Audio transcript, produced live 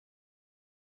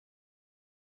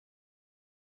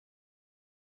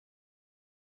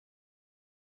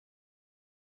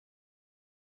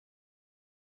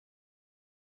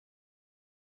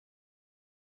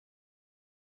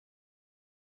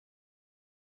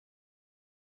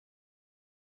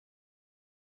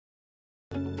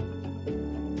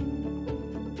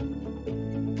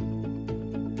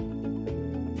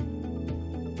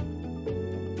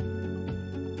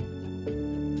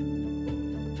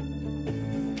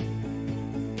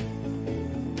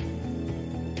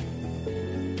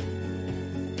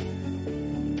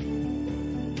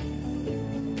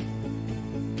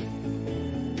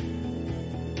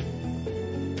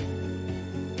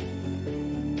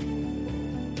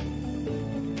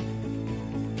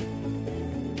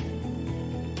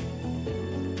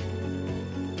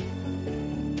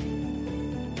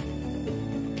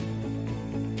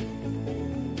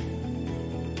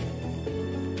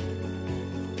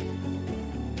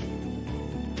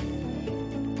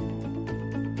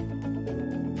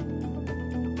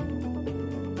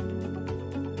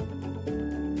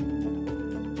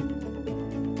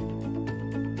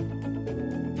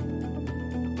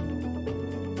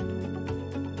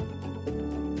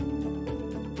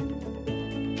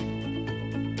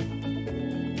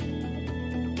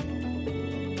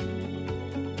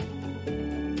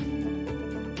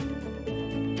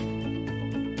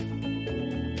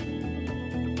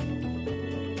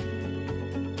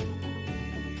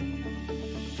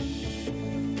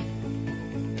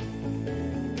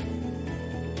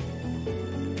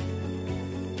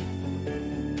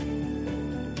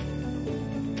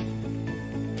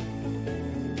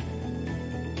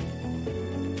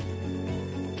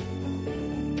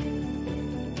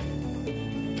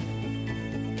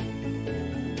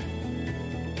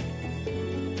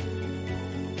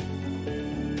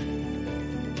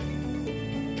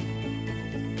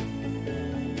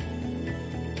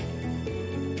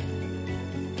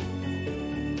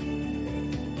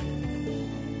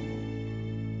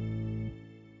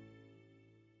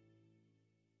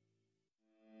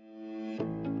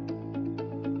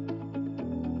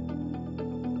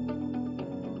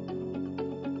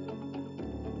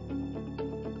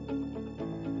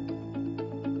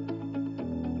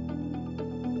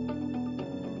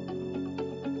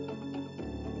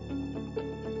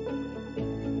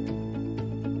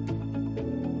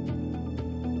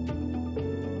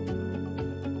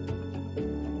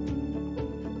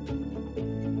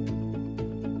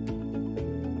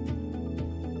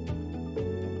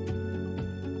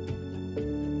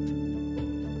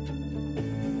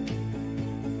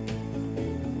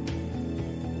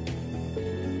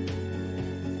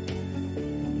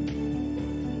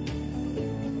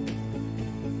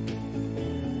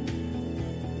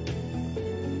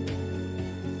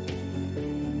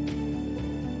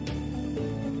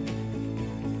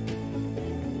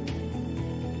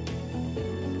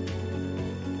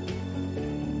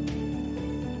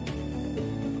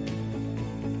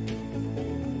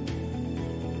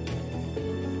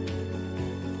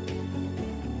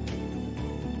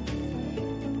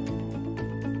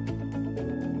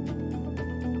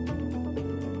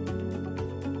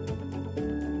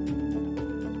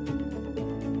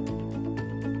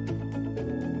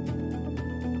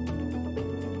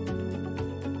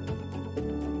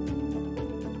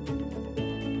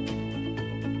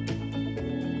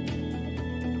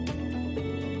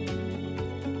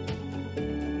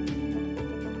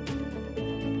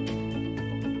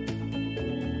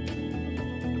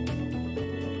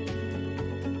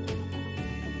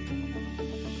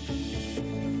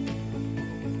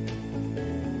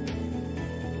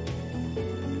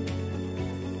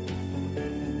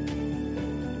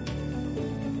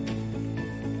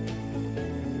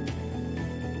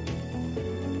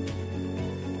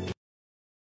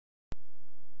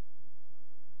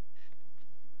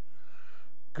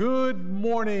Good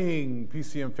morning,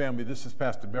 PCM family. This is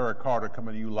Pastor Barrett Carter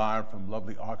coming to you live from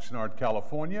lovely Oxnard,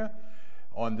 California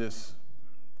on this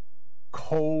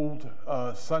cold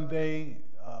Sunday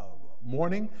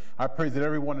morning. I pray that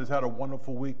everyone has had a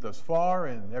wonderful week thus far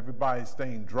and everybody's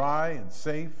staying dry and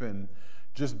safe and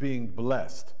just being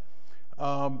blessed.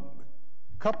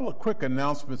 Couple of quick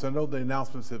announcements. I know the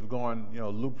announcements have gone,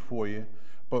 looped for you,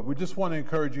 but we just want to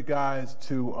encourage you guys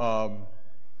to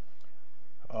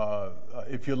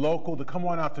if you're local, to come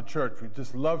on out to church. We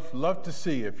just love to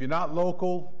see you. If you're not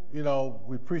local,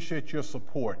 we appreciate your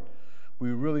support.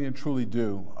 We really and truly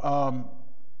do.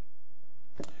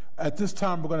 At this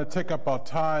time, we're going to take up our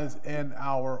tithes and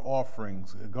our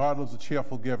offerings. God loves a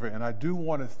cheerful giver, and I do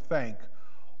want to thank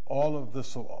all of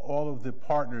the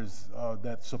partners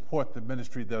that support the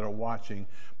ministry that are watching.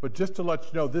 But just to let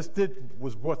you know, this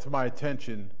was brought to my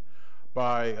attention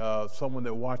by someone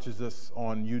that watches us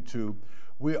on YouTube.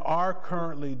 We are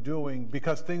currently doing,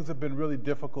 because things have been really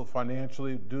difficult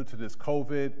financially due to this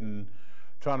COVID and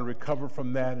trying to recover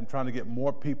from that and trying to get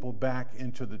more people back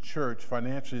into the church,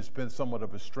 financially it's been somewhat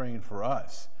of a strain for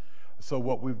us. So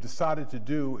what we've decided to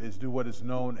do is do what is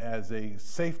known as a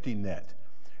safety net.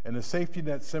 And a safety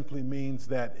net simply means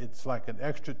that it's like an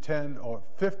extra $10 or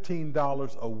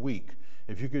 $15 a week.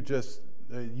 If you could just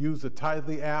use the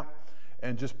Tithely app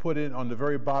and just put it on the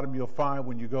very bottom, you'll find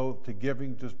when you go to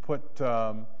giving, just put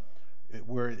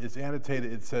where it's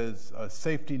annotated, it says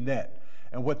safety net.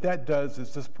 And what that does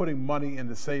is just putting money in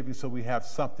the savings so we have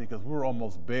something, because we're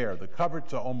almost bare. The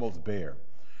cupboards are almost bare.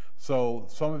 So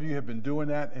some of you have been doing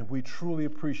that, and we truly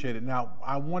appreciate it. Now,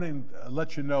 I want to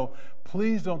let you know,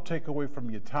 please don't take away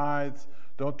from your tithes.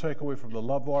 Don't take away from the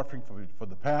love offering for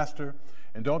the pastor.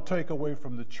 And don't take away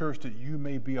from the church that you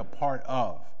may be a part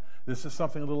of. This is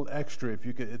something a little extra. If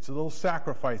you can, it's a little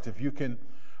sacrifice. If you can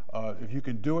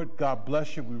do it, God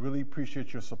bless you. We really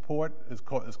appreciate your support. It's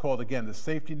called again, the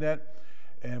safety net.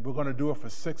 And we're going to do it for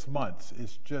 6 months.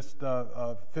 It's just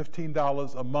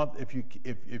 $15 a month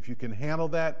if you can handle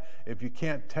that. If you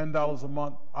can't, $10 a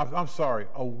month. I'm sorry,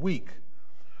 a week.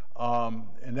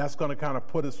 And that's going to kind of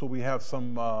put us where we have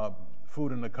some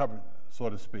food in the cupboard, so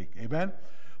to speak. Amen?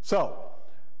 So,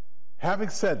 having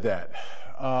said that,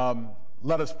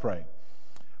 let us pray.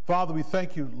 Father, we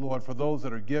thank you, Lord, for those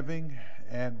that are giving,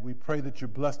 and we pray that you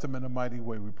bless them in a mighty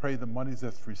way. We pray the monies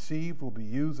that's received will be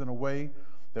used in a way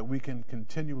that we can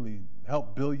continually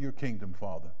help build your kingdom,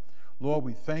 Father. Lord,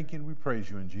 we thank you and we praise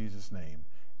you in Jesus' name.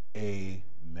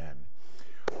 Amen.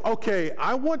 Okay,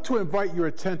 I want to invite your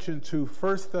attention to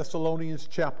 1 Thessalonians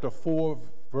chapter 4,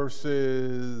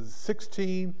 verses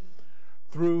 16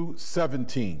 through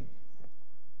 17.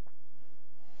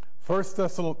 1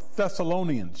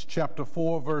 Thessalonians chapter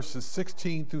 4, verses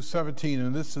 16 through 17,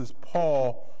 and this is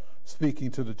Paul speaking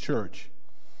to the church.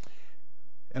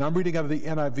 And I'm reading out of the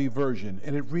NIV version,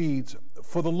 and it reads,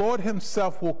 "For the Lord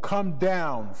himself will come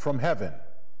down from heaven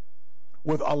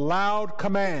with a loud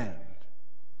command,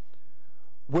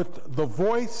 with the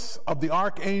voice of the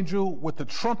archangel, with the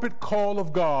trumpet call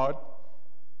of God,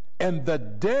 and the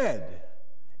dead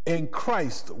in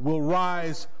Christ will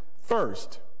rise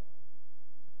first.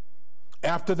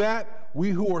 After that,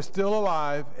 we who are still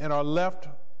alive and are left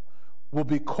will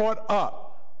be caught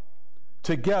up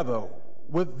together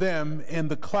with them in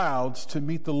the clouds to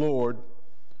meet the Lord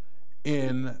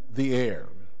in the air.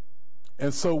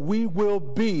 And so we will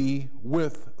be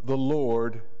with the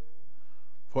Lord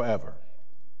forever."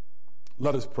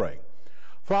 Let us pray.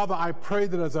 Father, I pray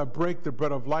that as I break the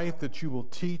bread of life, that you will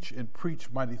teach and preach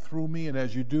mighty through me. And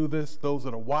as you do this, those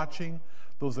that are watching,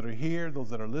 those that are here, those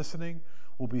that are listening,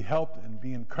 will be helped and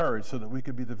be encouraged so that we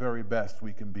can be the very best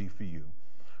we can be for you.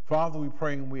 Father, we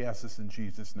pray and we ask this in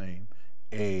Jesus' name.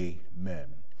 Amen.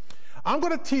 I'm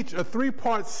going to teach a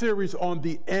 3-part series on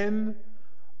the end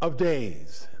of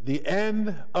days. The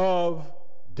end of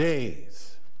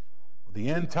days. The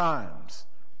end times.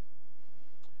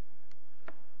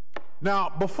 Now,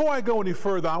 before I go any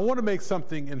further, I want to make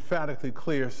something emphatically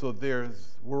clear so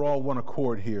we're all one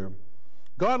accord here.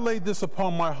 God laid this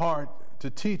upon my heart to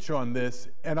teach on this,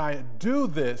 and I do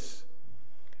this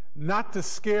not to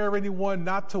scare anyone,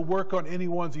 not to work on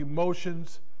anyone's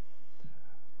emotions,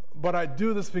 but I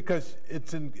do this because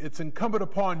it's incumbent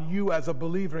upon you as a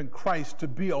believer in Christ to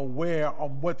be aware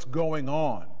of what's going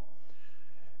on.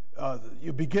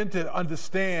 You begin to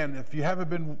understand, if you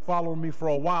haven't been following me for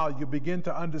a while, you begin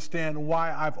to understand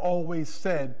why I've always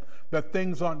said that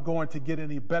things aren't going to get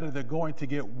any better, they're going to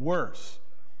get worse.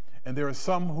 And there are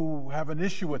some who have an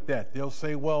issue with that. They'll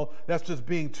say, well, that's just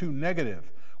being too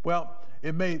negative. Well,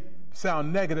 it may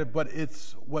sound negative, but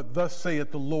it's what thus saith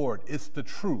the Lord. It's the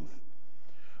truth.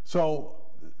 So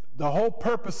The whole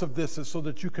purpose of this is so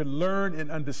that you can learn and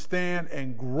understand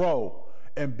and grow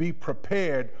and be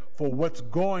prepared for what's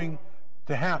going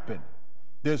to happen.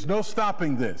 There's no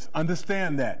stopping this.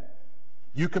 Understand that.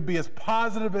 You can be as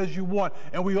positive as you want,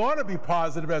 and we ought to be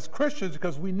positive as Christians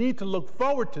because we need to look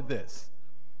forward to this.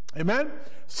 Amen?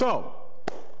 So,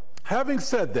 having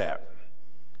said that,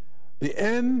 the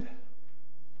end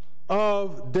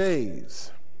of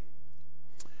days.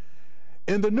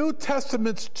 In the New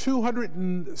Testament's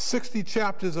 260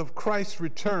 chapters of Christ's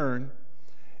return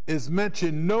is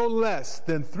mentioned no less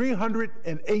than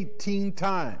 318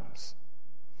 times.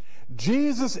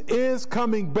 Jesus is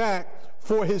coming back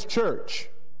for his church.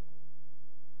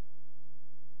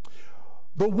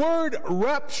 The word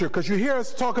rapture, because you hear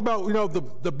us talk about,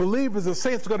 the believers, the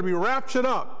saints are going to be raptured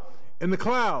up in the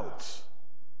clouds.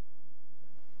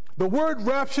 The word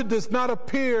rapture does not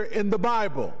appear in the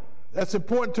Bible. That's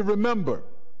important to remember.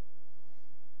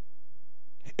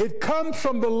 It comes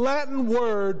from the Latin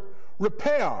word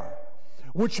repair,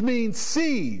 which means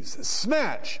seize,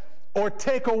 snatch, or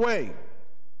take away.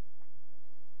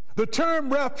 The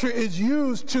term rapture is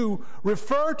used to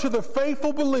refer to the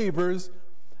faithful believers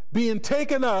being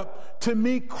taken up to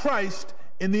meet Christ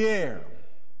in the air.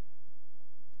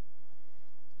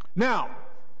 Now,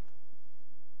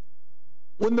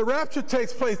 when the rapture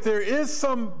takes place, there's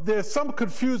some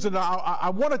confusion.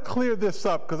 I want to clear this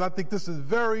up because I think this is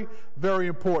very, very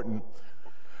important.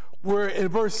 We're in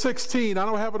verse 16. I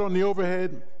don't have it on the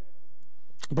overhead,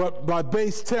 but my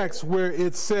base text where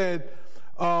it said,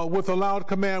 with a loud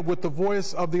command, with the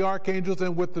voice of the archangels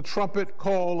and with the trumpet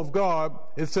call of God,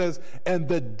 it says, and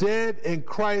the dead in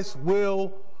Christ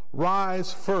will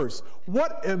rise first.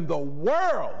 What in the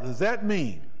world does that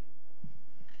mean?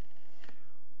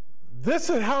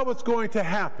 This is how it's going to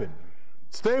happen.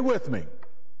 Stay with me.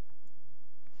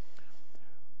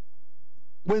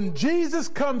 When Jesus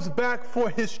comes back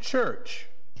for his church,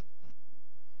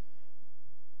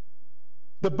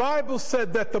 the Bible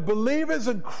said that the believers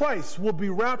in Christ will be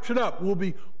raptured up, will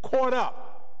be caught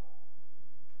up.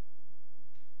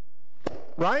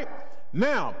 Right?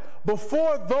 Now,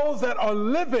 before those that are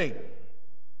living,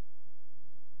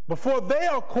 before they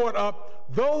are caught up,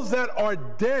 those that are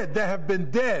dead, that have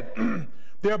been dead,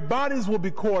 their bodies will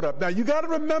be caught up. Now, you got to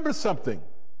remember something.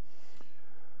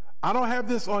 I don't have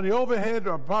this on the overhead,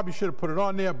 or I probably should have put it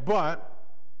on there, but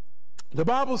the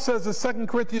Bible says in 2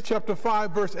 Corinthians chapter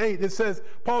 5, verse 8, it says,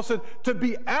 Paul said, to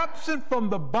be absent from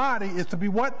the body is to be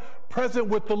what? Present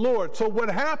with the Lord. So what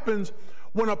happens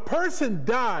when a person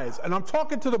dies, and I'm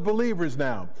talking to the believers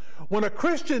now, when a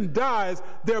Christian dies,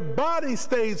 their body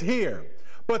stays here,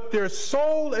 but their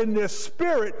soul and their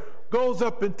spirit goes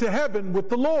up into heaven with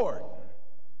the Lord.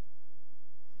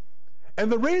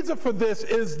 And the reason for this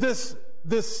is this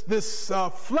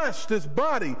flesh, this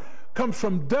body, comes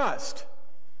from dust.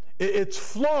 It's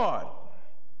flawed.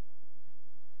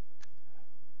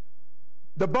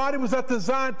 The body was not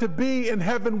designed to be in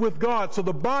heaven with God, so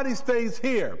the body stays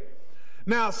here.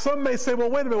 Now, some may say, well,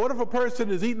 wait a minute, what if a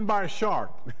person is eaten by a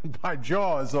shark, by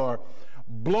Jaws, or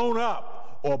blown up,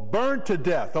 or burned to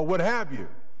death, or what have you?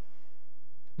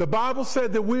 The Bible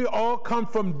said that we all come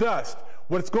from dust.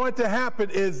 What's going to happen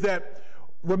is that,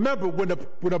 remember,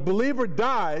 when a believer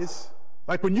dies,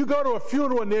 like when you go to a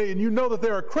funeral and you know that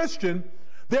they're a Christian,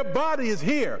 their body is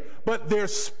here, but their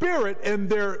spirit and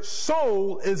their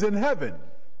soul is in heaven.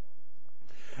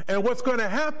 And what's going to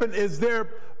happen is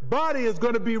their body is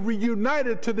going to be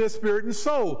reunited to their spirit and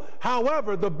soul.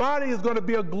 However, the body is going to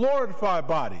be a glorified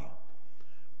body.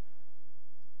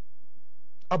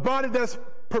 A body that's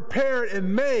prepared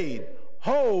and made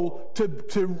whole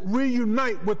to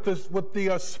reunite with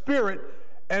the spirit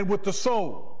and with the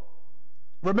soul.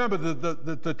 Remember,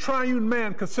 the triune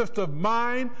man consists of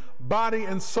mind, body,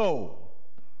 and soul.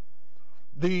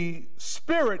 The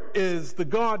spirit is the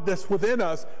God that's within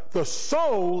us. The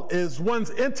soul is one's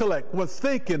intellect, one's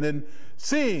thinking and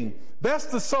seeing. That's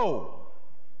the soul.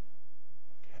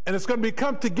 And it's going to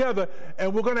come together,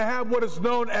 and we're going to have what is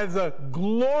known as a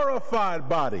glorified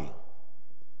body.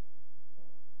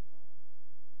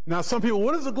 Now, some people,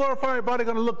 what is a glorified body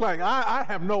going to look like? I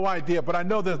have no idea, but I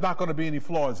know there's not going to be any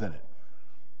flaws in it.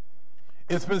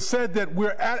 It's been said that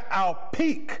we're at our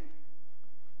peak,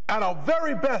 at our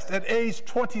very best, at age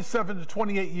 27 to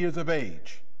 28 years of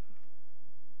age.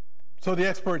 So the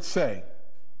experts say.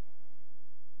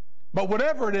 But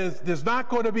whatever it is, there's not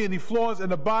going to be any flaws in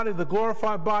the body. The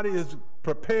glorified body is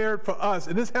prepared for us.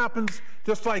 And this happens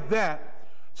just like that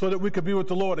so that we could be with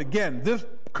the Lord. Again, this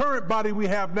current body we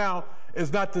have now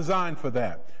is not designed for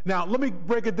that. Now, let me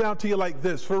break it down to you like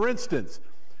this. For instance,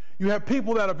 you have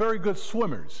people that are very good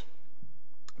swimmers.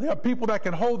 There are people that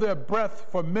can hold their breath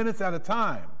for minutes at a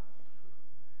time.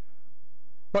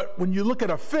 But when you look at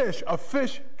a fish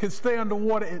can stay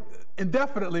underwater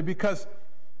indefinitely because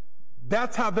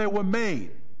that's how they were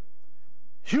made.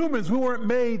 Humans, we weren't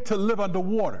made to live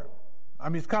underwater. I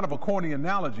mean, it's kind of a corny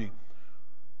analogy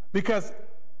because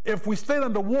if we stayed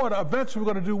underwater, eventually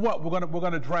we're going to do what? We're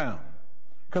going to drown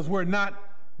because we're not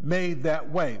made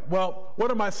that way. Well, what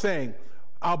am I saying?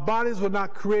 Our bodies were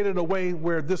not created in a way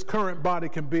where this current body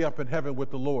can be up in heaven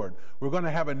with the Lord. We're going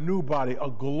to have a new body,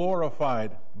 a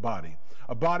glorified body,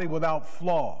 a body without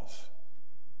flaws.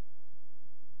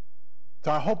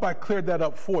 So I hope I cleared that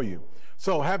up for you.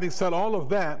 So having said all of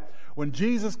that, when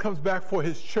Jesus comes back for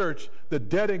his church, the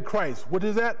dead in Christ, what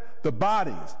is that? The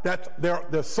bodies. That's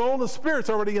their soul and spirit's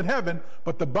already in heaven,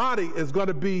 but the body is going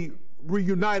to be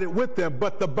reunited with them,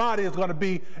 but the body is going to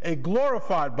be a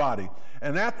glorified body.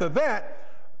 And after that,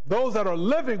 those that are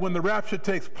living when the rapture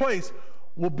takes place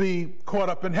will be caught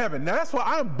up in heaven. Now, that's why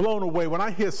I'm blown away when I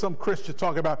hear some Christians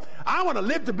talk about, I want to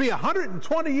live to be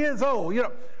 120 years old. You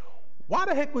know, why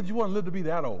the heck would you want to live to be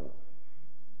that old?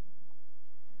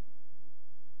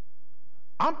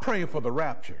 I'm praying for the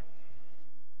rapture.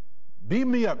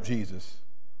 Beam me up, Jesus.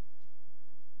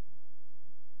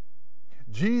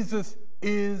 Jesus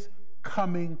is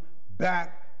coming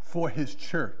back for his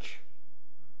church.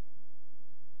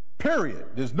 Period.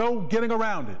 There's no getting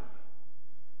around it.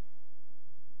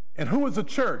 And who is the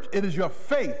church? It is your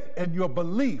faith and your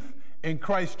belief in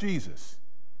Christ Jesus.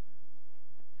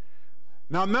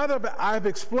 Now that I've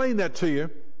explained that to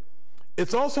you,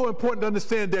 it's also important to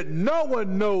understand that no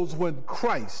one knows when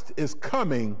Christ is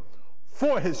coming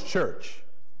for his church.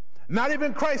 Not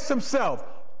even Christ himself,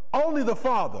 only the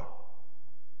Father.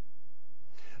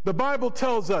 The Bible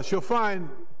tells us, you'll find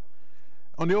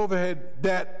on the overhead,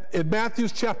 that in Matthew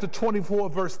chapter 24,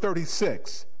 verse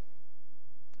 36,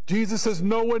 Jesus says,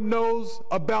 no one knows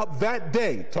about that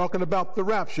day, talking about the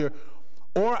rapture,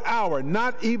 or hour,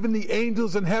 not even the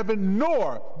angels in heaven,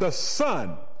 nor the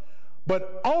Son,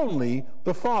 but only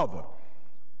the Father.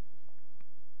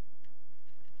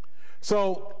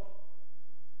 So,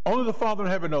 only the Father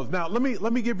in heaven knows. Now, let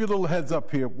me give you a little heads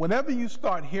up here. Whenever you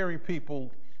start hearing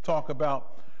people talk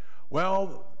about,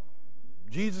 well,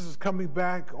 Jesus is coming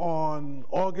back on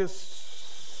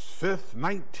August 5th,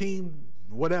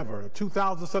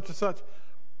 2000, such and such,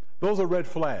 those are red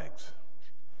flags.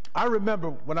 I remember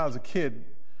when I was a kid,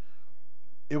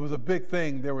 it was a big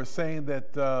thing. They were saying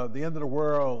that the end of the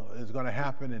world is going to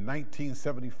happen in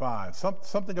 1975,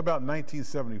 something about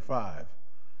 1975.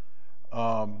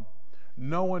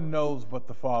 No one knows but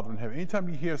the Father in heaven. Anytime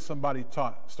you hear somebody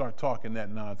start talking that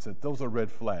nonsense, those are red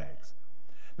flags.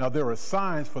 Now, there are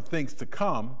signs for things to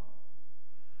come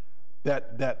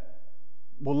that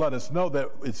will let us know that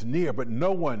it's near, but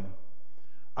no one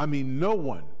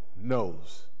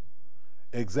knows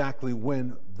exactly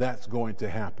when that's going to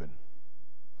happen.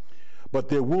 But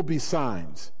there will be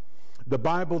signs. The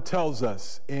Bible tells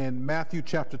us in Matthew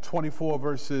chapter 24,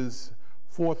 verses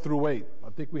 4 through 8. I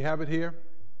think we have it here.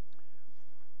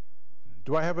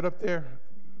 Do I have it up there?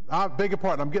 I beg your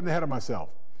pardon, I'm getting ahead of myself.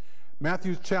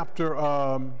 Matthew chapter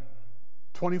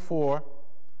 24,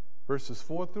 verses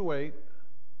 4 through 8.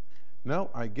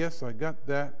 No, I guess I got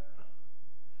that.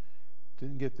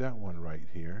 Didn't get that one right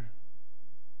here.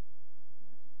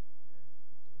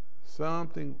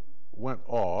 Something went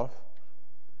off.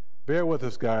 Bear with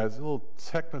us, guys. A little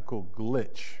technical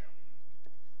glitch.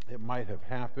 It might have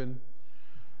happened.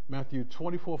 Matthew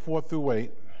 24, 4 through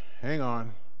 8. Hang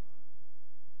on.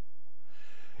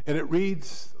 And it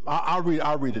reads, I'll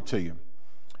read it to you.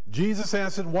 Jesus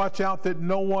answered, watch out that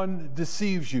no one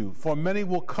deceives you, for many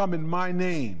will come in my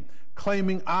name,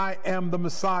 claiming I am the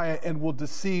Messiah, and will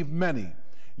deceive many.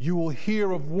 You will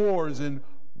hear of wars and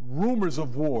rumors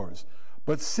of wars,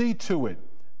 but see to it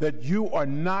that you are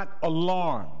not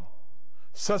alarmed.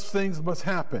 Such things must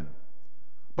happen,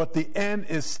 but the end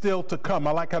is still to come.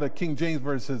 I like how the King James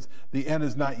Version says, the end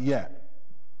is not yet.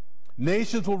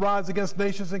 Nations will rise against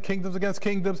nations and kingdoms against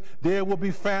kingdoms. There will be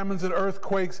famines and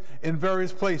earthquakes in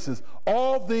various places.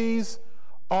 All these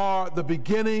are the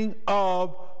beginning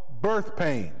of birth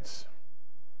pains.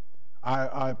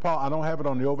 I don't have it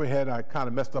on the overhead. I kind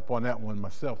of messed up on that one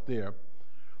myself there.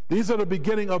 These are the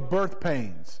beginning of birth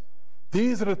pains.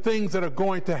 These are the things that are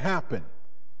going to happen,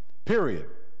 period.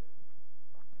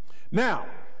 Now,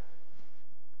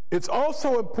 it's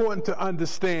also important to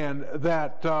understand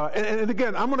that, and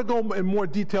again, I'm going to go in more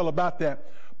detail about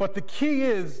that, but the key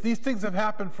is these things have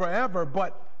happened forever,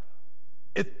 but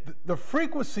the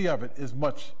frequency of it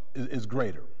is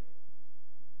greater.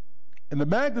 And the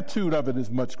magnitude of it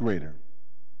is much greater.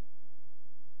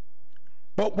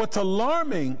 But what's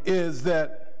alarming is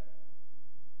that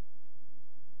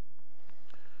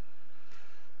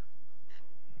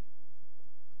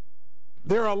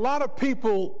there are a lot of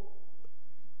people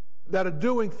that are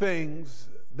doing things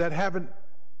that haven't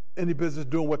any business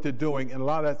doing what they're doing, and a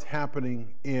lot of that's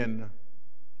happening in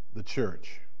the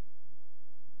church.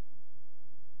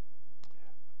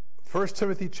 1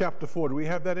 Timothy chapter 4, do we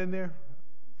have that in there?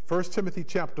 1 Timothy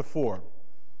chapter 4.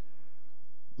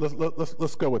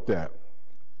 Let's go with that.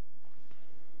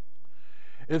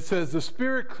 It says, the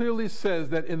Spirit clearly says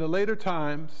that in the latter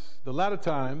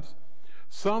times,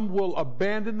 some will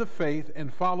abandon the faith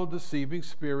and follow deceiving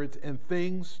spirits and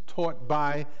things taught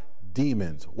by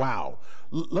demons. Wow.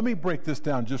 Let me break this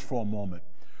down just for a moment.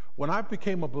 When I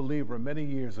became a believer many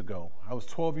years ago, I was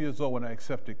 12 years old when I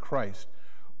accepted Christ.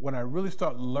 When I really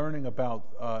started learning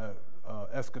about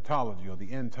eschatology, or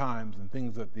the end times and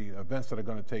things, that the events that are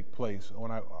going to take place, when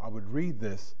I would read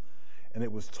this and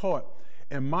it was taught,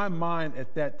 in my mind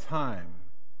at that time,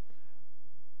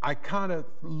 I kind of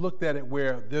looked at it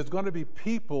where there's going to be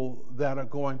people that are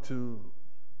going to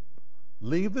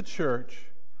leave the church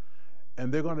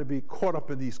and they're going to be caught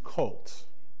up in these cults,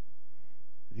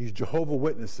 these Jehovah's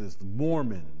Witnesses, the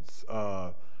Mormons,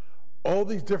 all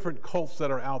these different cults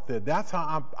that are out there. That's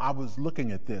how I was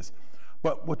looking at this.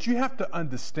 But what you have to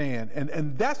understand,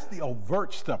 and that's the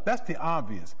overt stuff, that's the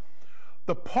obvious.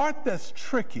 The part that's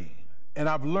tricky, and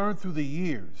I've learned through the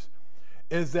years,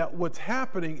 is that what's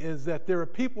happening is that there are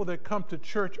people that come to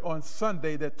church on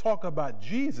Sunday that talk about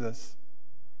Jesus,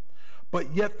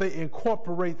 but yet they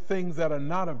incorporate things that is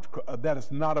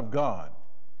not of God.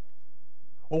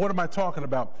 Well, what am I talking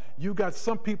about? You got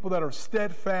some people that are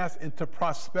steadfast into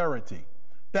prosperity.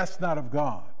 That's not of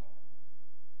God.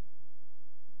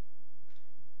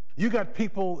 You got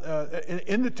people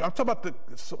I'm talking about the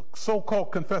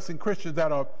so-called confessing Christians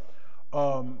that are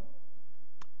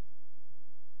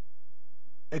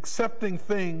accepting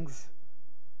things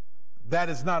that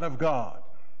is not of God.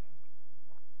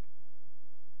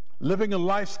 Living a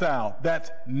lifestyle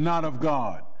that's not of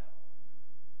God.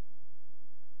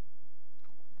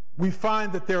 We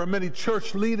find that there are many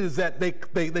church leaders that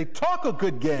they talk a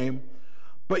good game,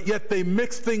 but yet they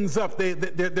mix things up.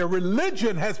 Their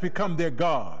religion has become their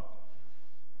God.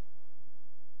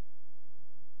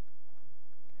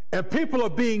 And people are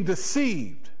being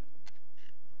deceived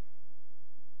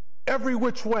every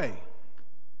which way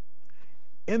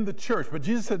in the church. But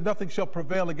Jesus said nothing shall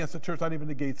prevail against the church, not even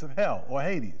the gates of hell or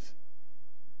Hades.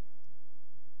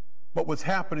 But what's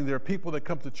happening, there are people that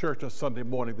come to church on Sunday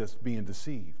morning that's being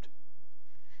deceived.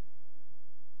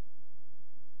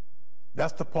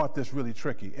 That's the part that's really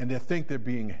tricky. And they think they're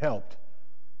being helped,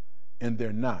 and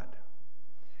they're not.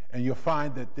 And you'll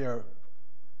find that they're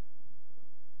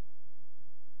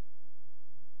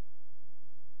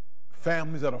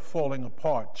families that are falling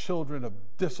apart. Children are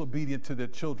disobedient to their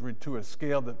children to a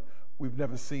scale that we've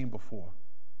never seen before.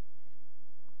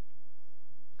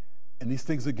 And these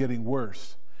things are getting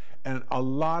worse. And a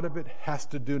lot of it has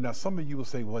to do, now some of you will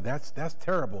say, well, that's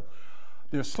terrible.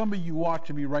 There's some of you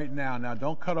watching me right now. Now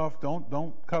don't cut off the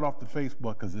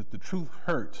Facebook, because if the truth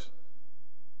hurts,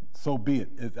 so be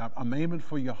it. I'm aiming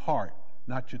for your heart,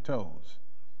 not your toes.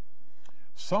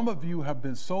 Some of you have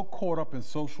been so caught up in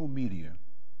social media,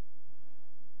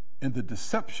 in the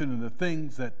deception and the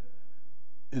things that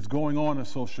is going on in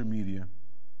social media,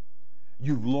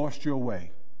 you've lost your way.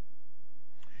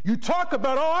 You talk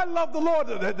about, oh, I love the Lord,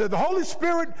 the Holy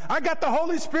Spirit, I got the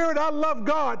Holy Spirit, I love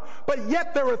God, but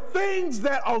yet there are things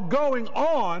that are going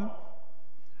on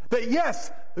that,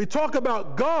 yes, we talk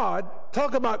about God,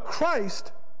 talk about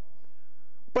Christ,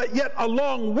 but yet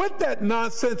along with that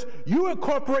nonsense, you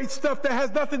incorporate stuff that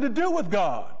has nothing to do with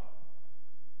God.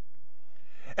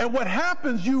 And what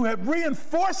happens, you have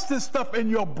reinforced this stuff in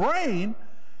your brain,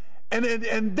 and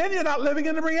then you're not living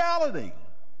in the reality.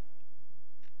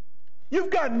 You've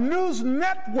got news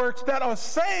networks that are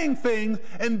saying things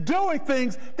and doing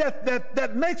things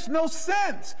that makes no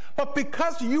sense. But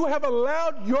because you have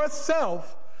allowed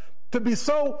yourself to be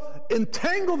so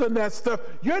entangled in that stuff,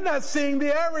 you're not seeing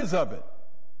the errors of it.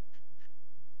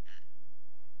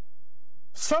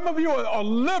 Some of you are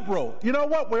liberal. You know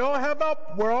what? We all have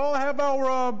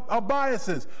our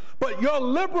biases. But your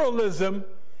liberalism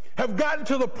have gotten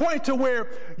to the point to where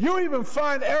you even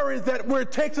find areas where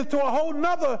it takes us to a whole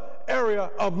nother area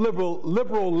of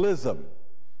liberalism,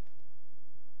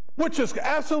 which is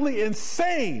absolutely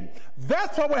insane.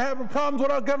 That's why we're having problems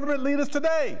with our government leaders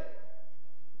today.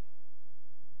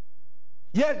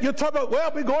 Yet you're talking about, well,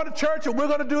 we're going to church and we're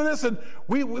going to do this and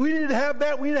we need to have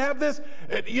that, we need to have this.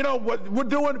 And, you know, what we're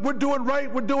doing right,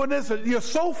 we're doing this. And you're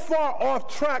so far off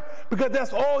track because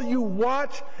that's all you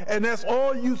watch and that's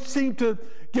all you seem to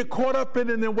get caught up in.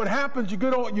 And then what happens, you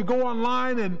go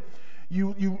online and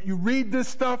you read this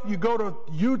stuff, you go to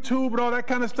YouTube and all that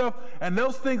kind of stuff, and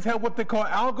those things have what they call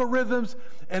algorithms,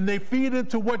 and they feed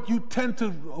into what you tend to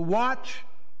watch.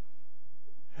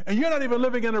 And you're not even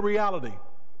living in a reality.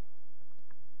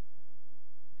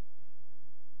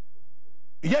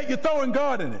 Yet you're throwing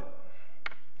God in it.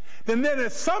 Then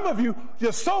there's some of you,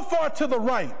 you're so far to the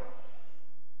right.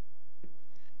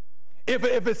 If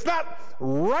it's not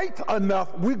right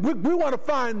enough, we want to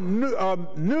find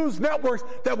news networks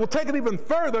that will take it even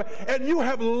further, and you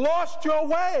have lost your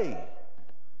way.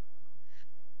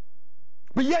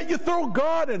 But yet you throw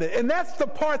God in it, and that's the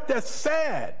part that's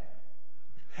sad.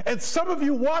 And some of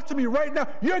you watching me right now,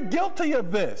 you're guilty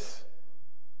of this.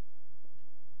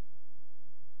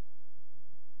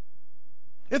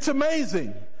 It's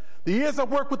amazing. The years I've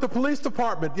worked with the police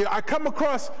department, I come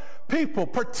across people,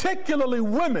 particularly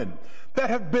women, that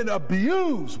have been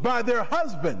abused by their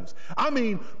husbands. I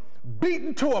mean,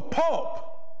 beaten to a pulp,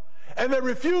 and they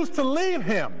refuse to leave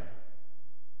him.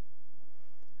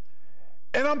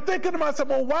 And I'm thinking to myself,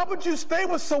 well, why would you stay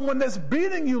with someone that's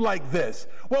beating you like this?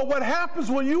 Well, what happens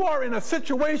when you are in a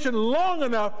situation long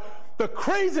enough, the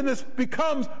craziness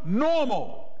becomes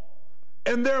normal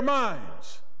in their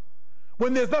minds,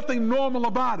 when there's nothing normal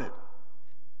about it.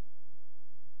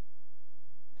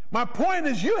 My point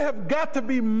is, you have got to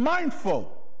be mindful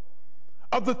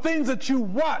of the things that you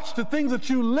watch, the things that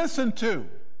you listen to.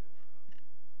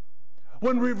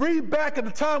 When we read back at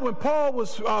the time when Paul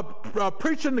was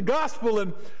preaching the gospel,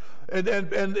 and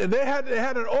they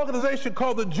had an organization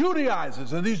called the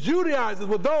Judaizers, and these Judaizers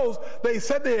were those, they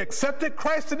said they accepted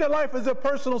Christ in their life as their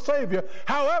personal Savior.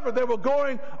 However, they were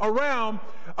going around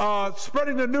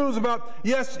spreading the news about,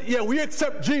 we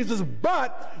accept Jesus,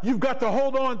 but you've got to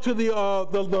hold on to the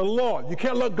law. You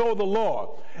can't let go of the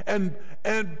law. And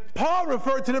Paul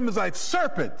referred to them as like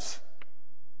serpents.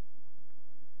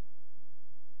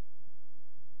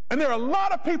 And there are a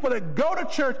lot of people that go to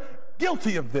church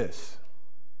guilty of this.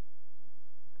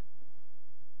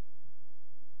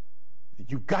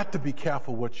 You've got to be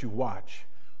careful what you watch,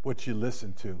 what you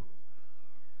listen to.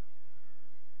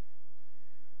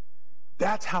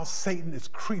 That's how Satan is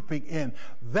creeping in.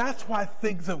 That's why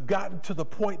things have gotten to the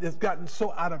point that's gotten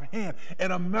so out of hand.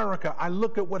 In America, I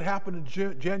look at what happened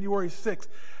in January 6th.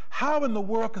 How in the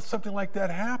world could something like that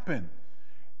happen?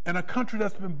 In a country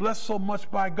that's been blessed so much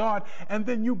by God, and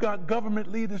then you got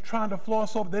government leaders trying to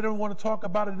floss over. They don't want to talk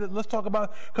about it. Let's talk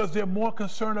about it because they're more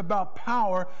concerned about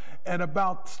power and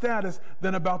about status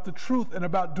than about the truth and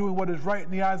about doing what is right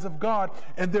in the eyes of God.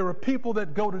 And there are people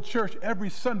that go to church every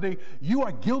Sunday. You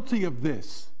are guilty of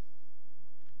this.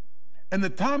 And the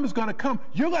time is going to come.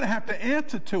 You're going to have to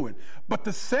answer to it. But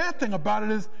the sad thing about it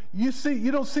is, you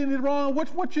don't see anything wrong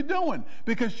with what you're doing,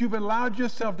 because you've allowed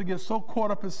yourself to get so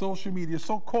caught up in social media,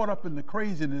 so caught up in the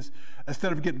craziness,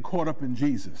 instead of getting caught up in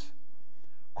Jesus,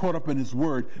 caught up in His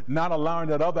Word, not allowing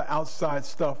that other outside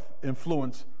stuff,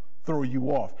 influence, throw you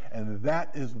off. And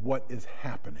that is what is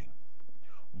happening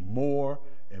more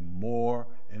and more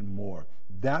and more.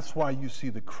 That's why you see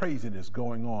the craziness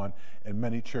going on in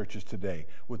many churches today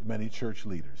with many church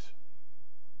leaders.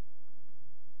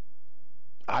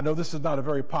 I know this is not a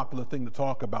very popular thing to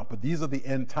talk about, but these are the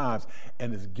end times,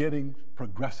 and it's getting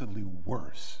progressively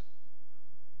worse.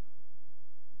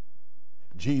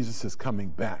 Jesus is coming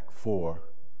back for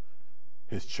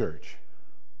His church.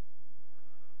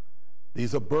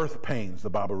 These are birth pains, the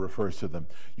Bible refers to them.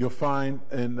 You'll find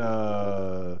in, did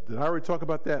I already talk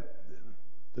about that?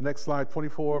 The next slide,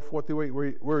 24, 48,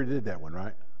 we already did that one,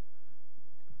 right?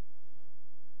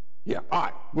 Yeah, all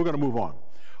right, we're going to move on.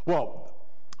 Well,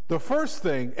 the first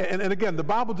thing, and again, the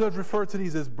Bible does refer to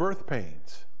these as birth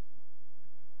pains.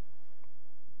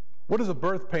 What is a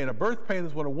birth pain? A birth pain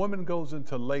is when a woman goes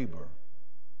into labor.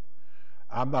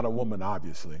 I'm not a woman,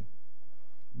 obviously,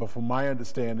 but from my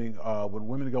understanding, when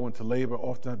women go into labor,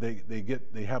 often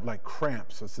they have like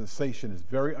cramps, a sensation. It's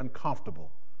very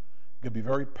uncomfortable. It can be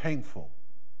very painful.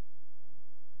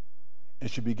 And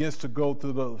she begins to go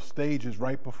through those stages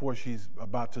right before she's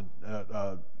about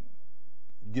to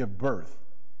give birth.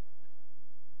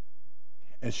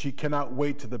 And she cannot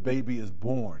wait till the baby is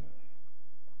born.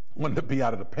 One, to be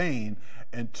out of the pain,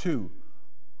 and two,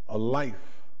 a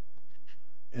life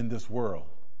in this world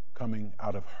coming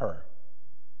out of her.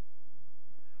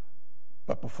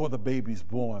 But before the baby's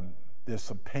born, there's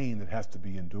some pain that has to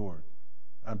be endured.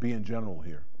 I'm being general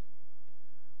here.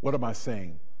 What am I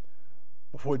saying?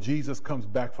 before Jesus comes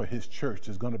back for his church,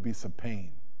 there's going to be some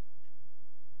pain.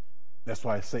 That's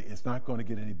why I say it's not going to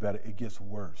get any better. It gets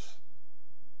worse.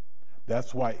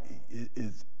 That's why it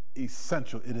is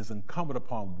essential. It is incumbent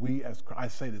upon we as Christ. I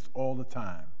say this all the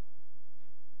time.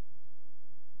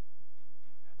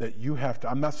 That you have to,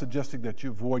 I'm not suggesting that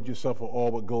you void yourself of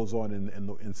all what goes on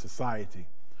in society,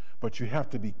 but you have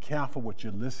to be careful what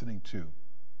you're listening to.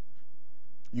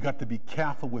 You got to be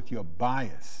careful with your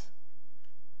bias.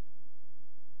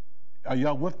 Are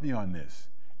y'all with me on this?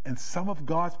 And some of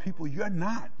God's people, you're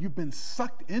not. You've been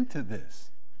sucked into this.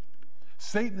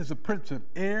 Satan is a prince of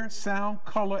air, sound,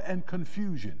 color, and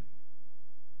confusion.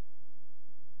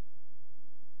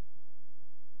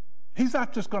 He's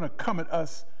not just going to come at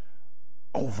us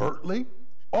overtly.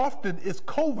 Often it's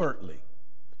covertly.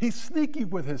 He's sneaky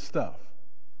with his stuff.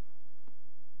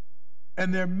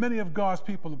 And there are many of God's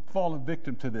people who have fallen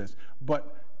victim to this.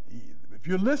 But if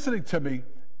you're listening to me,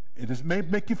 it just may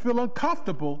make you feel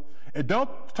uncomfortable. And don't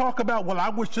talk about, well, I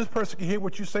wish this person could hear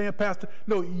what you're saying, Pastor.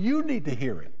 No, you need to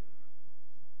hear it.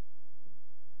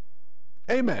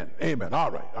 Amen. Amen. All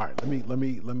right. All right. Let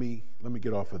me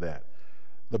get off of that.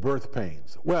 The birth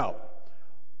pains. Well,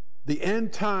 the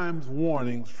end times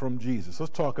warnings from Jesus.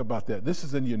 Let's talk about that. This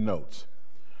is in your notes.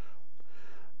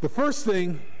 The first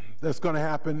thing that's going to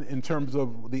happen in terms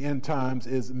of the end times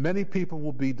is many people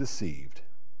will be deceived.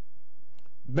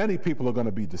 Many people are going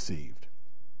to be deceived.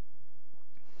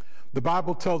 The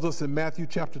Bible tells us in Matthew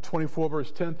chapter 24,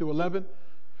 verse 10 through 11.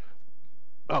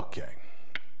 Okay.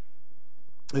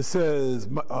 It says,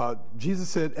 Jesus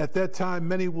said, at that time,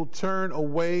 many will turn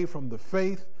away from the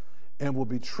faith and will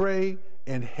betray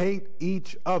and hate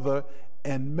each other,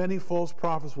 and many false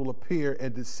prophets will appear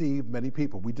and deceive many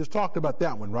people. We just talked about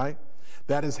that one, right?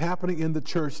 That is happening in the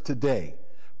church today.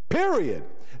 Period.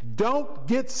 Don't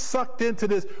get sucked into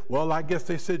this. Well, I guess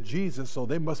they said Jesus, so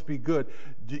they must be good.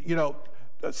 You know,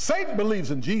 Satan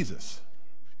believes in Jesus.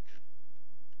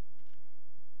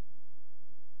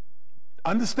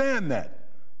 Understand that.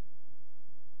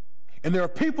 And there are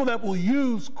people that will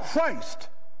use Christ,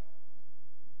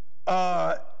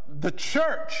 the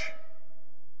church,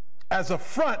 as a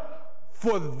front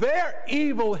for their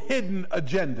evil hidden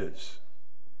agendas,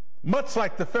 much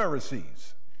like the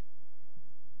Pharisees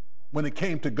when it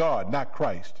came to God, not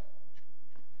Christ,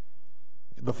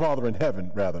 the Father in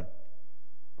heaven, rather.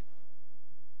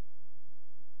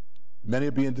 Many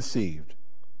are being deceived.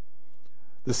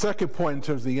 The second point in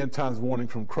terms of the end times warning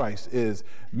from Christ is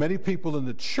many people in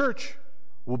the church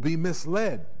will be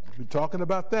misled. We're talking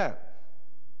about that.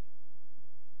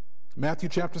 Matthew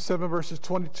chapter 7, verses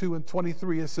 22 and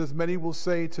 23, it says, many will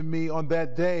say to me on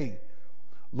that day,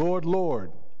 Lord,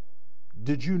 Lord,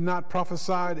 did we not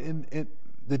prophesy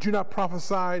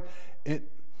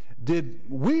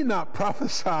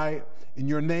in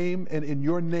your name, and in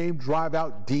your name drive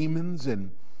out demons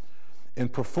and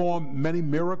perform many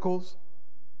miracles?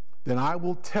 Then I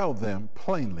will tell them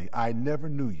plainly, I never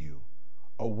knew you.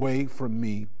 Away from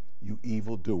me, you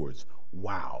evildoers.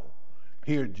 Wow.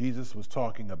 Here Jesus was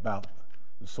talking about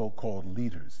the so-called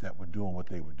leaders that were doing what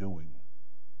they were doing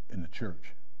in the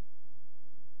church.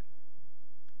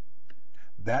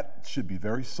 That should be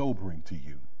very sobering to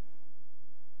you.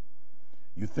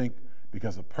 You think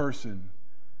because a person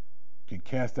can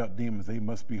cast out demons, they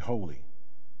must be holy.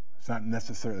 It's not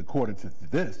necessarily, according to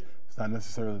this, it's not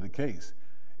necessarily the case.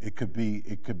 It could be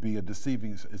a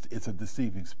deceiving, it's a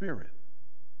deceiving spirit.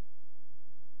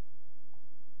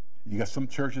 You got some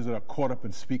churches that are caught up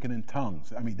in speaking in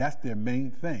tongues. I mean, that's their main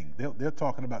thing. They're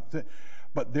talking about,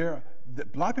 but a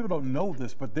lot of people don't know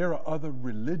this, but there are other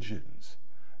religions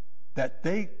that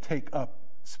they take up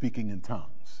speaking in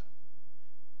tongues.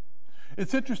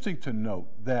 It's interesting to note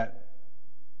that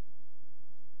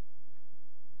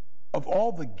of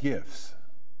all the gifts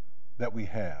that we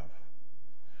have,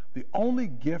 the only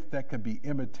gift that can be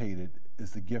imitated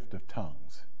is the gift of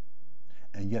tongues.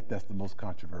 And yet that's the most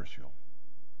controversial.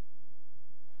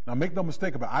 Now make no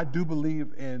mistake about it, I do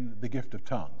believe in the gift of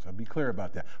tongues. I'll be clear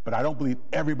about that. But I don't believe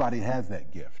everybody has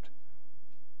that gift.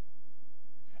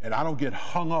 And I don't get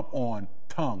hung up on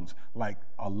tongues like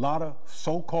a lot of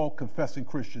so-called confessing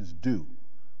Christians do.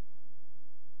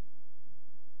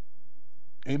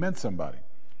 Amen, somebody.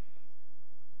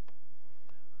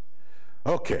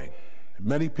 Okay,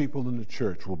 many people in the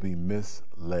church will be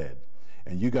misled.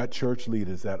 And you got church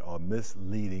leaders that are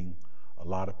misleading a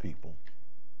lot of people.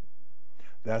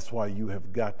 That's why you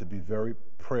have got to be very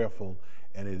prayerful,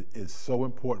 and it is so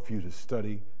important for you to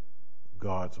study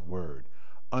God's word.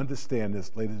 Understand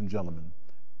this, ladies and gentlemen,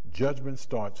 judgment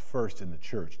starts first in the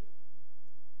church.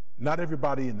 Not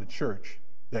everybody in the church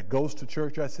that goes to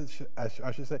church, I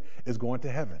should say, is going to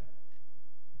heaven.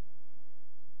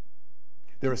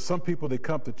 There are some people that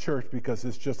come to church because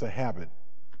it's just a habit.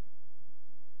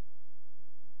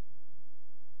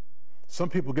 Some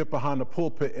people get behind the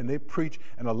pulpit and they preach,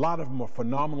 and a lot of them are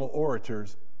phenomenal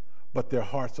orators, but their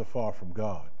hearts are far from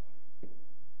God.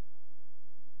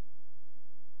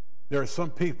 There are some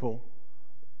people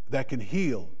that can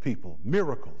heal people,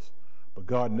 miracles, but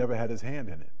God never had his hand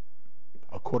in it,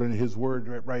 according to his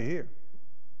word right here.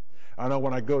 I know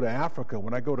when I go to Africa,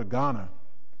 when I go to Ghana,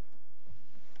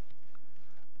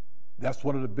 that's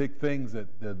one of the big things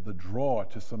that the draw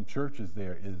to some churches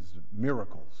there is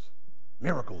miracles.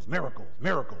 Miracles, miracles,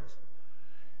 miracles.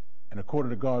 And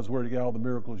according to God's word, you get all the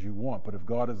miracles you want, but if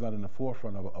God is not in the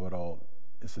forefront of it all,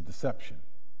 it's a deception.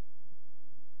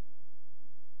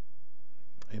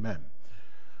 Amen.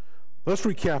 Let's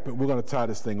recap it. We're going to tie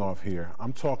this thing off here.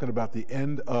 I'm talking about the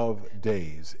end of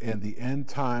days and the end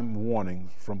time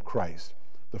warnings from Christ.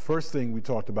 The first thing we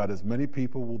talked about is many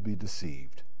people will be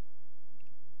deceived.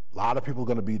 A lot of people are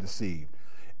going to be deceived.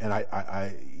 And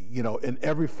I in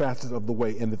every facet of the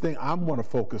way. And the thing I want to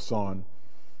focus on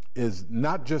is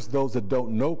not just those that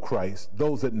don't know Christ.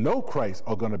 Those that know Christ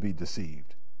are going to be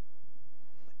deceived.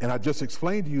 And I just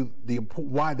explained to you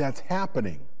why that's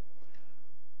happening.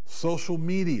 Social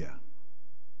media,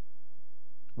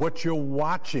 what you're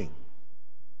watching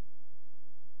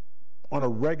on a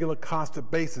regular,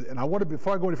 constant basis. And I want to,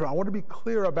 before I go any further, I want to be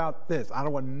clear about this. I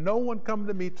don't want no one coming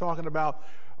to me talking about,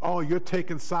 oh, you're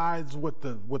taking sides with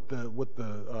the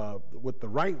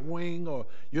right wing, or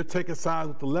you're taking sides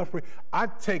with the left wing. I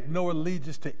take no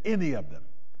allegiance to any of them,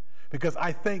 because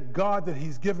I thank God that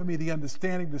he's given me the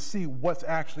understanding to see what's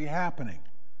actually happening.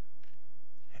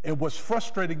 And what's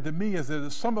frustrating to me is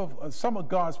that some of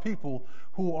God's people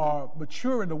who are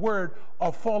mature in the word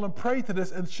are falling prey to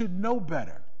this and should know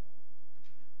better.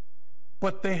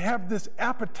 But they have this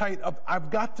appetite of, I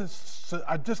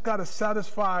just got to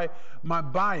satisfy my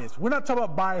bias. We're not talking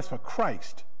about bias for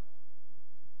Christ.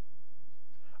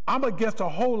 I'm against a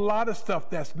whole lot of stuff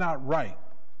that's not right.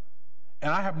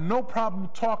 And I have no problem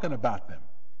talking about them.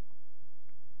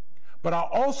 But I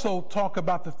also talk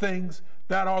about the things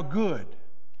that are good.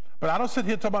 But I don't sit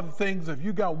here and talk about the things, if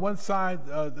you got one side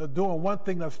doing one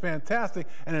thing that's fantastic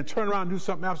and then turn around and do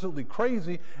something absolutely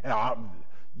crazy, and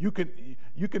you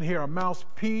can hear a mouse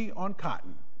pee on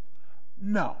cotton.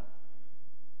 No.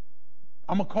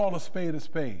 I'm going to call a spade a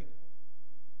spade.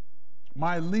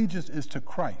 My allegiance is to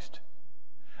Christ.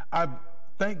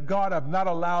 Thank God I've not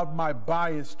allowed my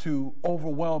bias to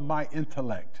overwhelm my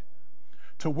intellect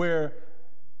to where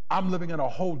I'm living in a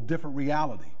whole different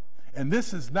reality. And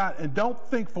this is not, and don't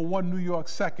think for one New York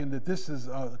second that this is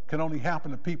can only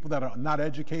happen to people that are not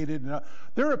educated.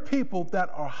 There are people that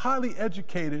are highly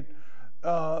educated,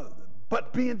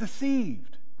 but being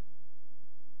deceived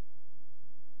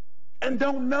and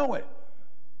don't know it.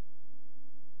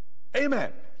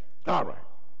 Amen. All right.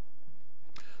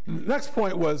 Next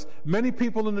point was many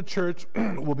people in the church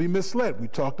will be misled. We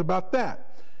talked about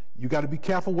that. You got to be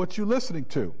careful what you're listening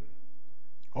to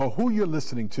or who you're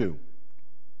listening to.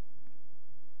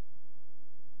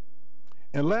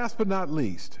 And last but not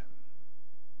least,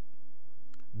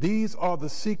 these are the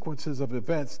sequences of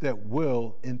events that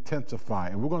will intensify.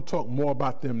 And we're going to talk more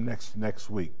about them next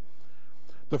week.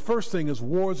 The first thing is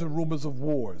wars and rumors of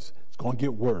wars. It's going to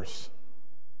get worse.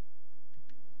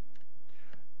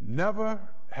 Never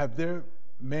have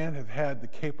man have had the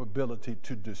capability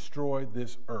to destroy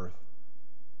this earth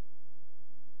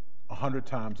 100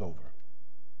 times over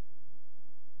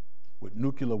with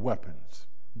nuclear weapons.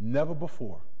 Never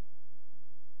before.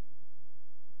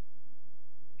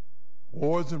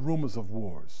 Wars and rumors of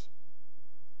wars.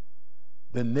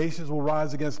 Then nations will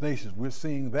rise against nations. We're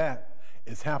seeing that.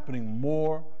 It's happening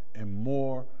more and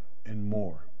more and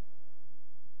more.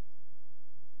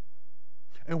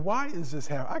 And why is this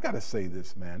happening? I got to say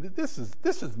this, man. This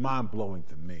is mind-blowing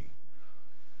to me.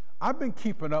 I've been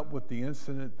keeping up with the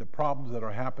incident, the problems that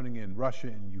are happening in Russia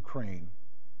and Ukraine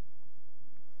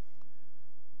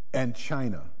and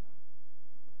China.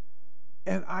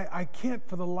 And I can't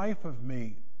for the life of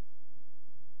me,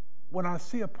 when I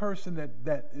see a person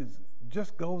that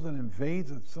just goes and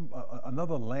invades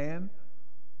another land,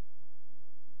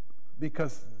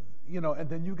 because, and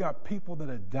then you got people that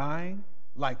are dying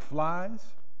like flies,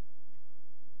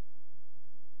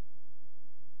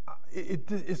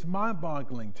 it's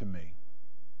mind-boggling to me.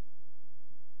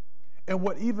 And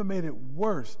what even made it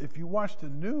worse, if you watch the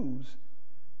news,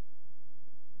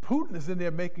 Putin is in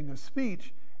there making a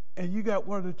speech, and you got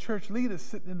one of the church leaders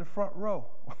sitting in the front row.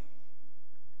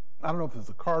 I don't know if it's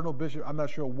a cardinal, bishop, I'm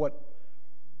not sure what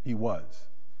he was.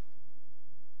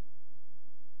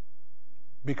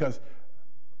 Because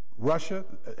Russia,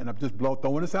 and I'm just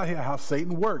throwing this out here, how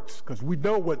Satan works, because we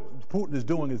know what Putin is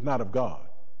doing is not of God.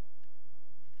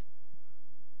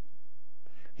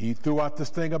 He threw out this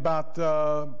thing about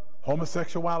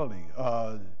homosexuality,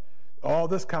 all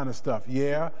this kind of stuff.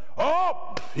 Yeah.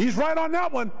 Oh, he's right on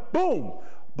that one. Boom.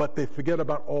 But they forget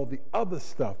about all the other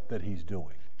stuff that he's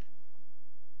doing.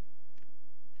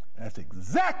 And that's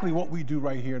exactly what we do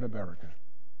right here in America.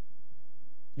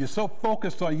 You're so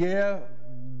focused on,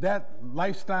 that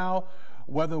lifestyle,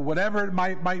 whatever it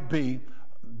might be,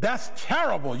 that's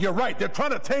terrible. You're right. They're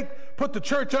trying to put the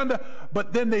church under,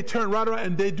 but then they turn right around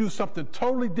and they do something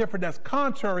totally different that's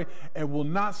contrary and will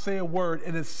not say a word.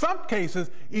 And in some cases,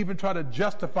 even try to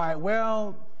justify it.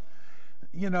 Well,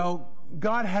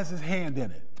 God has his hand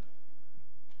in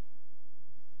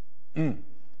it.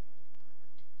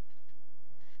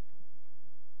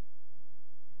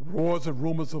 Roars of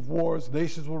rumors of wars,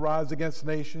 nations will rise against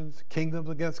nations, kingdoms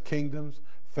against kingdoms,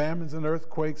 famines and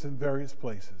earthquakes in various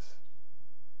places.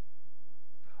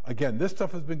 Again, this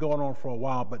stuff has been going on for a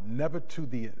while, but never to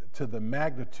the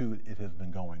magnitude it has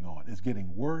been going on. It's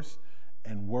getting worse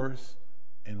and worse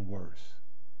and worse.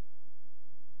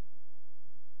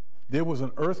 There was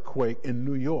an earthquake in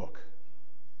New York,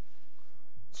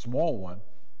 small one,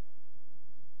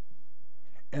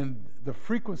 and the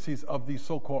frequencies of these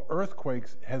so-called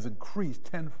earthquakes has increased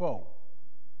tenfold.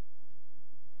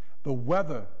 The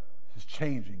weather is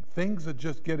changing. Things are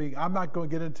just getting, I'm not going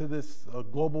to get into this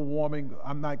global warming.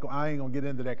 I ain't going to get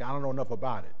into that. I don't know enough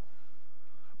about it.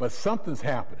 But something's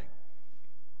happening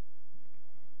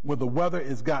where the weather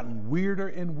has gotten weirder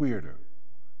and weirder.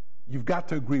 You've got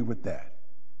to agree with that.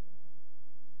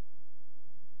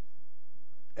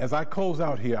 As I close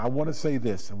out here, I want to say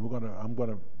this, and we're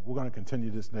going to continue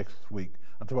this next week.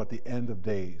 I'm talking about the end of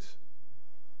days.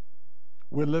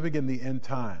 We're living in the end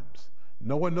times.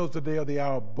 No one knows the day or the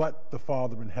hour but the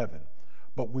Father in heaven.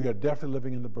 But we are definitely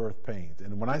living in the birth pains.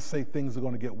 And when I say things are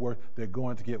going to get worse, they're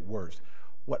going to get worse.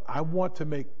 What I want to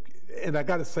make, and I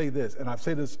got to say this, and I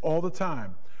say this all the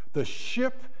time, the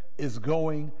ship is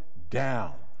going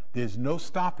down. There's no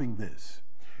stopping this.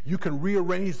 You can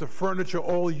rearrange the furniture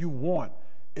all you want.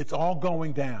 It's all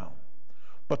going down.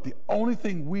 But the only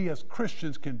thing we as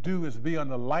Christians can do is be on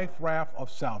the life raft of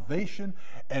salvation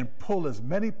and pull as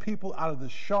many people out of the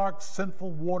shark,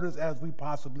 sinful waters as we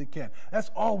possibly can. That's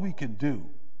all we can do.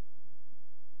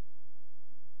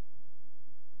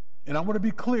 And I want to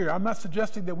be clear. I'm not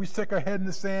suggesting that we stick our head in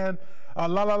the sand, la,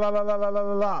 la, la, la, la, la, la,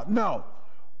 la, la. No.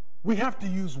 We have to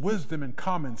use wisdom and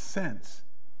common sense.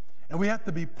 And we have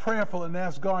to be prayerful and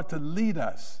ask God to lead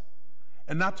us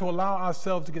and not to allow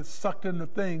ourselves to get sucked into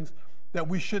things that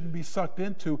we shouldn't be sucked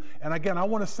into. And again, I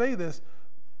want to say this.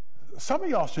 Some of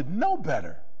y'all should know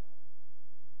better.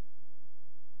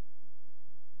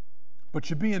 But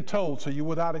you're being told, so you're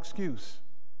without excuse.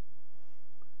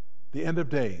 The end of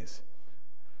days.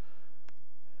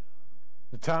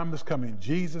 The time is coming.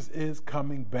 Jesus is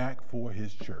coming back for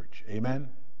his church. Amen?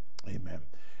 Amen.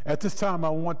 At this time, I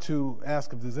want to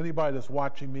ask if there's anybody that's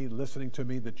watching me, listening to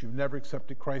me, that you've never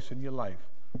accepted Christ in your life.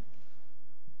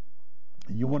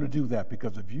 And you want to do that,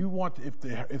 because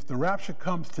if the rapture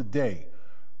comes today,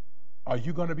 are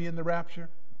you going to be in the rapture,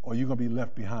 or are you going to be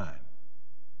left behind?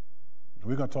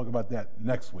 We're going to talk about that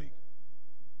next week.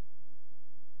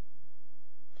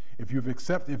 If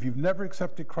you've never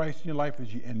accepted Christ in your life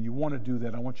and you want to do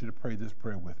that, I want you to pray this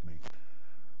prayer with me.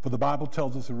 For the Bible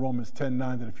tells us in Romans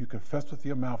 10:9 that if you confess with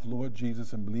your mouth, Lord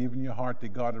Jesus, and believe in your heart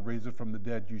that God had raised him from the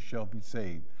dead, you shall be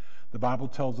saved. The Bible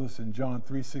tells us in John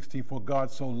 3:16, for God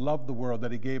so loved the world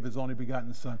that he gave his only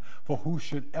begotten Son, for who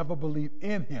should ever believe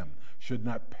in him should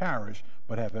not perish,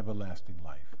 but have everlasting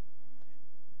life.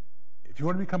 If you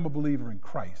want to become a believer in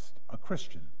Christ, a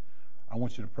Christian, I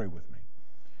want you to pray with me.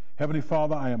 Heavenly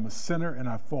Father, I am a sinner and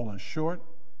I've fallen short.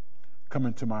 Come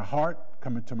into my heart,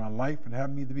 come into my life, and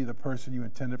have me to be the person you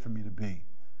intended for me to be.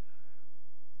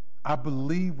 I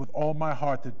believe with all my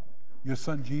heart that your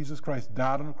Son, Jesus Christ,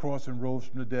 died on the cross and rose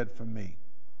from the dead for me.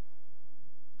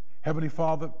 Heavenly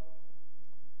Father,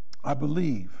 I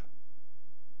believe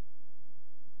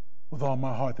with all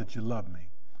my heart that you love me.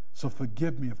 So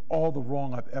forgive me of all the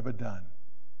wrong I've ever done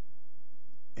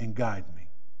and guide me.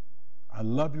 I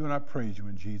love you and I praise you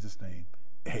in Jesus' name.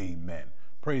 Amen.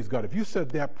 Praise God. If you said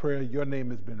that prayer, your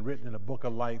name has been written in the book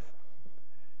of life.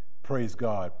 Praise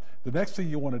God. The next thing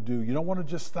you want to do, you don't want to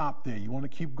just stop there. You want to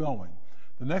keep going.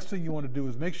 The next thing you want to do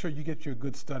is make sure you get your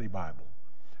good study Bible.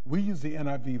 We use the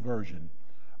NIV version,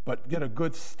 but get a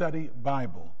good study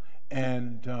Bible.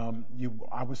 And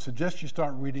I would suggest you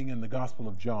start reading in the Gospel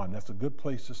of John. That's a good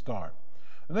place to start.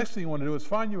 The next thing you want to do is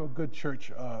find you a good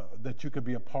church that you could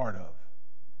be a part of.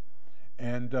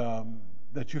 and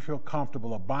that you feel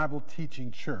comfortable, a Bible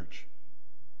teaching church.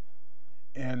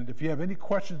 And if you have any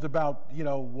questions about,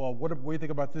 well, what do you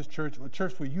think about this church? A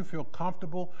church where you feel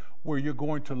comfortable, where you're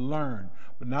going to learn,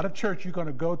 but not a church you're going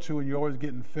to go to and you're always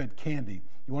getting fed candy.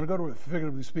 You want to go to,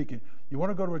 figuratively speaking, you want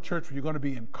to go to a church where you're going to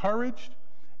be encouraged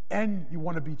and you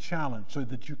want to be challenged so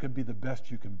that you can be the best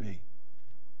you can be.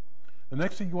 The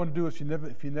next thing you want to do is,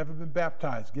 if you've never been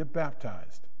baptized, get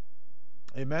baptized.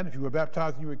 Amen. If you were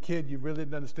baptized when you were a kid, you really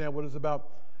didn't understand what it's about.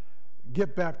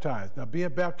 Get baptized. Now, being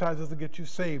baptized doesn't get you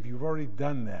saved. You've already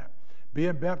done that.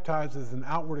 Being baptized is an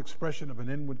outward expression of an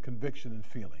inward conviction and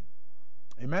feeling.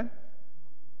 Amen?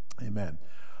 Amen.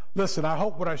 Listen, I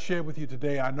hope what I shared with you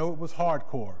today, I know it was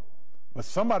hardcore, but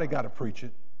somebody got to preach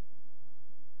it.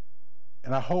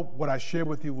 And I hope what I shared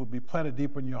with you will be planted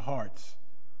deep in your hearts,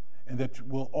 and that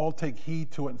we'll all take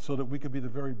heed to it so that we can be the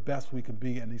very best we can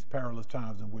be in these perilous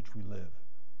times in which we live.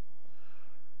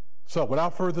 So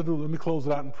without further ado, let me close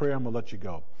it out in prayer and we'll let you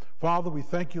go. Father, we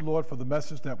thank you, Lord, for the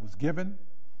message that was given.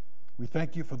 We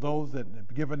thank you for those that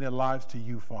have given their lives to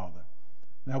you, Father.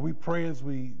 Now we pray as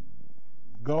we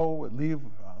go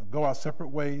our separate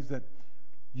ways that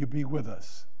you be with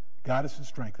us. Guide us and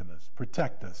strengthen us.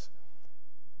 Protect us.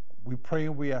 We pray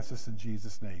and we ask this in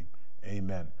Jesus' name.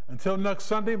 Amen. Until next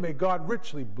Sunday, may God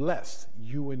richly bless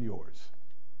you and yours.